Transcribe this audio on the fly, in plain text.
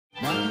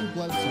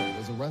Bledsoe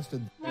was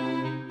arrested.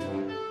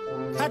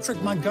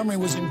 Patrick Montgomery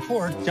was in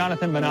court.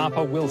 Jonathan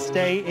Manapa will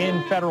stay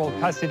in federal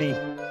custody.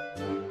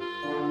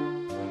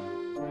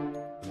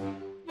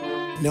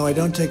 No, I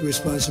don't take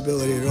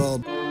responsibility at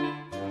all.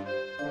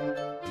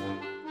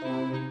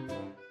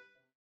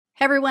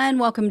 Hey everyone,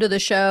 welcome to the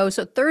show.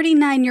 So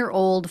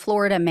 39-year-old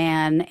Florida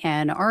man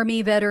and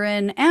Army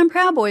veteran and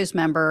Proud Boys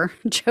member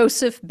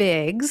Joseph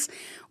Biggs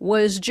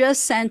was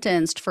just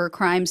sentenced for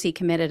crimes he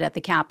committed at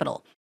the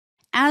Capitol.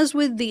 As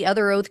with the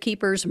other Oath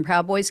Keepers and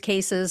Proud Boys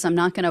cases, I'm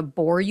not going to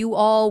bore you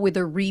all with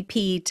a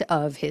repeat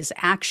of his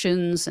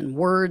actions and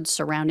words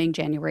surrounding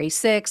January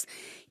 6th.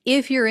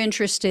 If you're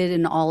interested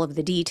in all of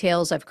the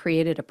details, I've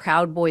created a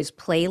Proud Boys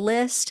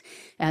playlist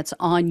that's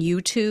on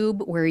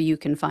YouTube where you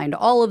can find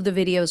all of the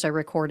videos I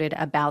recorded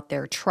about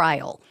their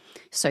trial.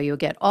 So you'll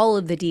get all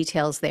of the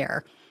details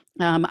there.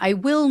 I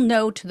will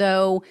note,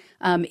 though,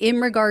 in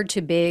regard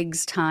to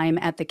Biggs' time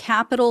at the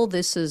Capitol,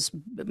 this is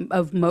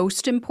of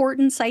most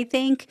importance, I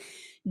think.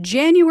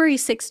 January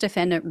 6th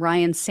defendant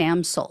Ryan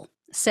Samsel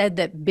said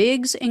that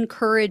Biggs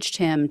encouraged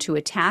him to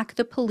attack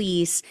the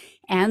police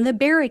and the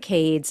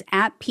barricades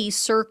at Peace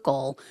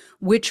Circle,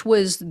 which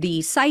was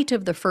the site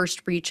of the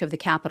first breach of the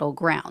Capitol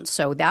grounds.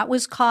 So that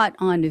was caught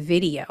on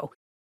video.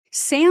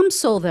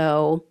 Samsel,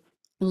 though,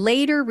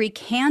 later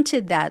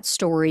recanted that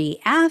story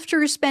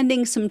after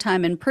spending some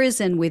time in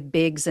prison with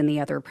Biggs and the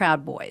other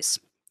Proud Boys.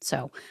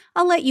 So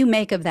I'll let you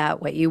make of that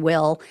what you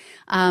will.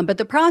 But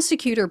the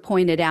prosecutor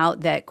pointed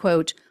out that,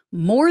 quote,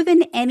 more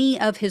than any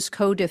of his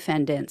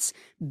co-defendants,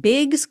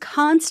 Biggs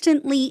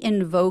constantly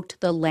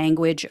invoked the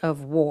language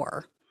of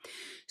war.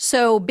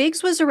 So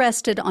Biggs was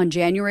arrested on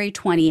January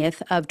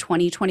 20th of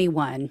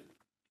 2021,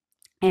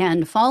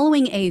 and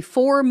following a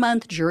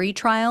 4-month jury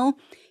trial,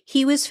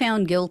 he was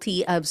found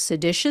guilty of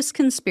seditious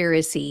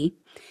conspiracy,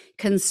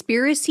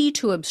 conspiracy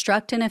to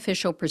obstruct an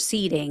official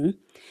proceeding,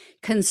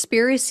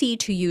 conspiracy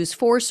to use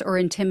force or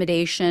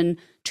intimidation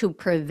to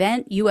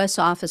prevent U.S.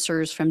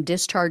 officers from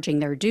discharging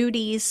their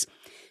duties,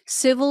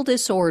 civil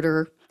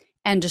disorder,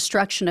 and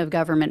destruction of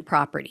government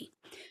property.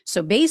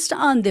 So based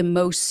on the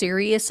most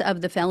serious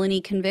of the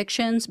felony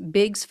convictions,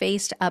 Biggs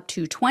faced up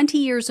to 20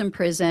 years in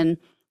prison,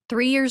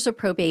 3 years of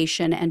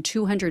probation, and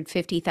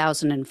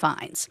 $250,000 in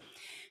fines.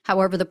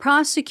 However, the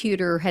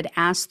prosecutor had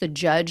asked the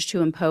judge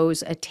to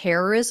impose a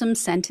terrorism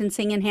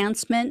sentencing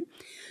enhancement,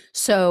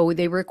 so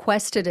they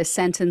requested a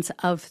sentence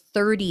of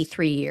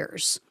 33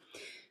 years.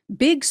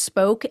 Biggs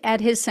spoke at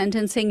his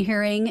sentencing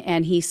hearing,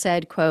 and he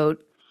said,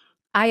 quote,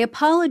 I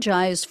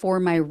apologize for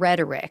my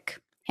rhetoric,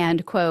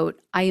 and, quote,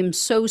 I am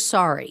so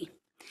sorry.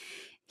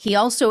 He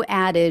also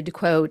added,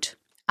 quote,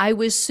 I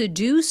was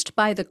seduced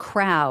by the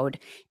crowd,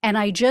 and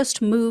I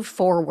just moved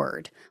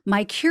forward.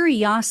 My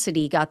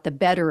curiosity got the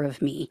better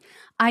of me.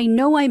 I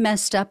know I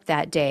messed up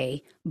that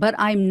day, but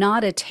I'm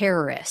not a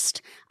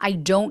terrorist. I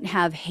don't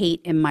have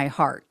hate in my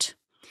heart.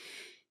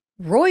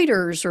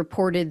 Reuters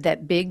reported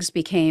that Biggs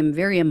became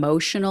very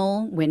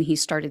emotional when he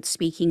started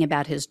speaking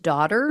about his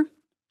daughter.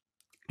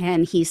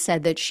 And he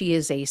said that she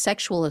is a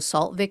sexual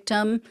assault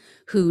victim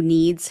who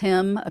needs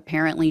him.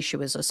 Apparently, she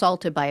was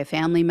assaulted by a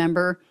family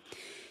member.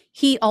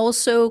 He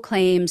also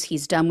claims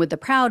he's done with the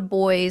Proud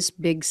Boys.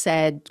 Biggs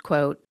said,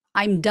 quote,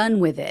 I'm done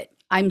with it.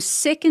 I'm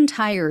sick and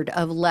tired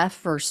of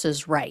left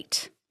versus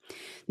right.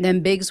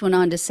 Then Biggs went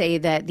on to say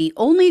that the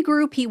only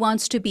group he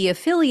wants to be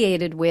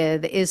affiliated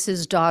with is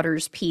his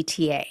daughter's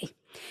PTA.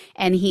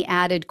 And he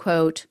added,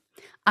 quote,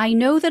 I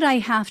know that I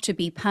have to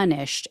be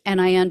punished,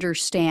 and I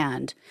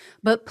understand,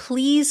 but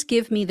please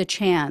give me the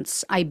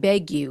chance, I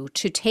beg you,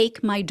 to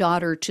take my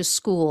daughter to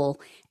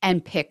school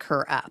and pick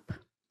her up.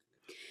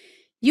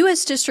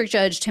 U.S. District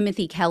Judge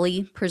Timothy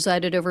Kelly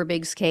presided over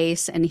Biggs'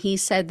 case, and he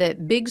said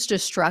that Biggs'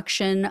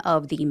 destruction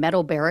of the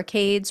metal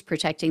barricades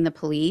protecting the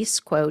police,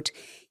 quote,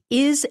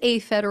 is a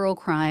federal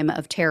crime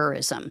of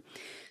terrorism.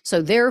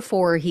 So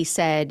therefore, he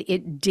said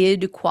it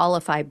did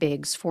qualify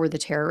Biggs for the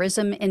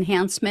terrorism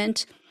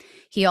enhancement.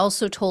 He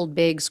also told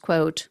Biggs,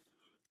 quote,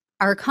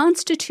 our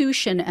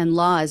Constitution and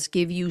laws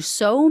give you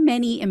so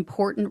many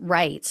important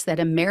rights that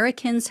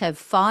Americans have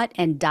fought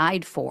and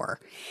died for,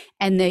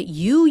 and that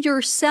you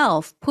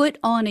yourself put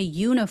on a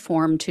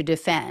uniform to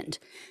defend.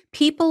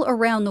 People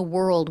around the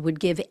world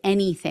would give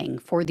anything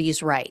for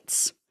these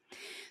rights.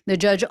 The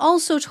judge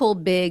also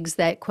told Biggs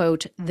that,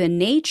 quote, the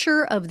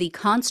nature of the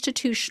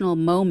constitutional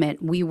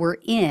moment we were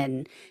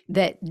in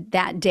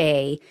that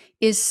day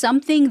is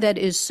something that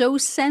is so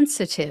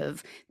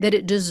sensitive that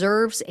it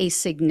deserves a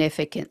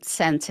significant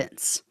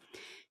sentence.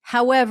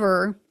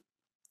 However,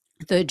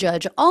 the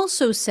judge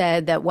also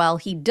said that while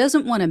he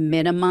doesn't want to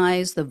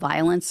minimize the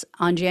violence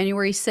on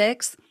January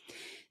 6th,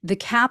 the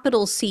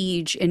Capitol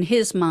siege, in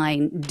his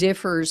mind,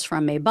 differs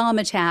from a bomb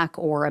attack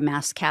or a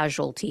mass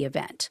casualty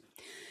event.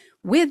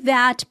 With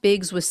that,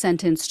 Biggs was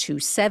sentenced to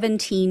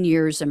 17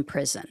 years in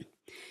prison.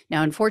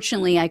 Now,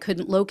 unfortunately, I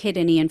couldn't locate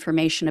any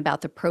information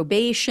about the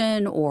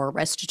probation or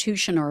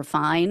restitution or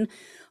fine,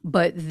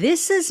 but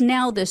this is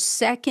now the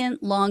second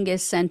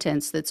longest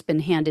sentence that's been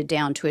handed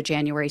down to a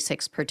January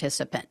 6th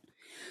participant.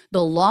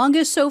 The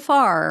longest so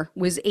far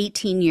was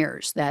 18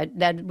 years.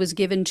 That was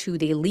given to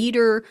the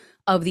leader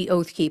of the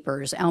Oath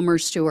Keepers, Elmer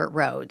Stewart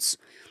Rhodes.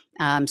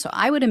 So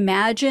I would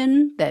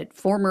imagine that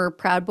former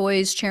Proud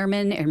Boys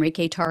chairman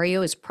Enrique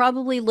Tarrio is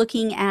probably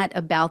looking at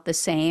about the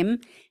same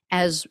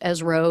as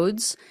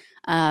Rhodes.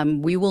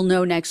 We will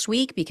know next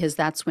week because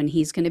that's when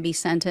he's going to be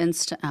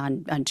sentenced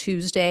on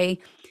Tuesday.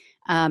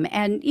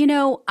 And, you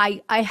know,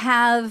 I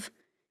have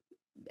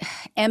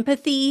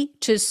empathy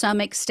to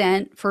some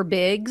extent for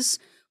Biggs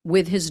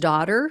with his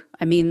daughter.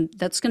 I mean,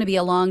 that's going to be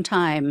a long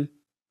time,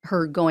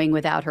 her going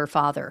without her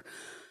father.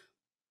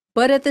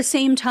 But at the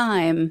same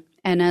time,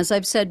 and as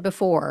I've said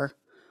before,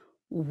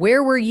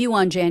 where were you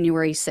on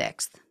January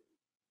 6th?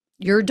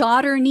 Your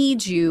daughter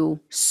needs you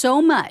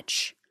so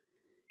much.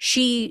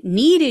 She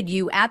needed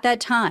you at that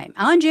time.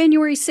 On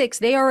January 6th,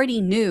 they already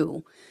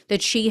knew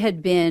that she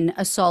had been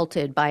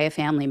assaulted by a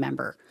family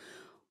member.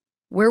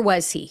 Where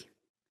was he?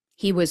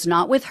 He was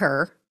not with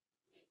her.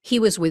 He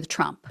was with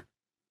Trump.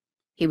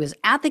 He was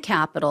at the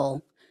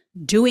Capitol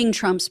doing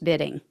Trump's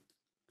bidding.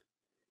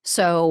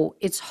 So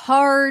it's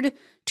hard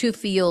to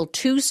feel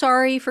too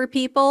sorry for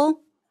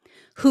people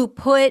who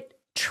put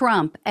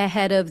Trump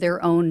ahead of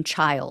their own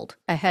child,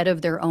 ahead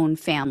of their own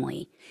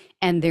family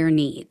and their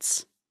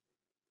needs.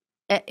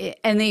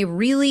 And they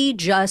really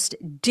just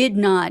did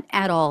not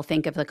at all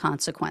think of the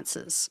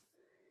consequences.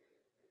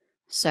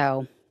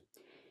 So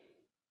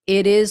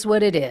it is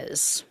what it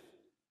is.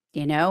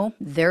 You know,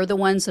 they're the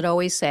ones that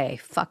always say,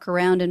 fuck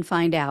around and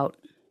find out.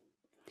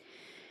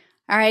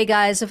 All right,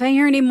 guys, if I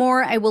hear any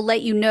more, I will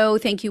let you know.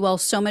 Thank you all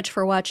so much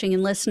for watching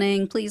and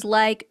listening. Please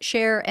like,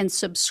 share, and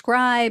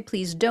subscribe.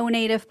 Please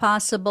donate if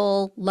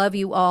possible. Love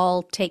you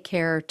all. Take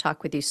care.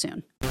 Talk with you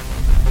soon.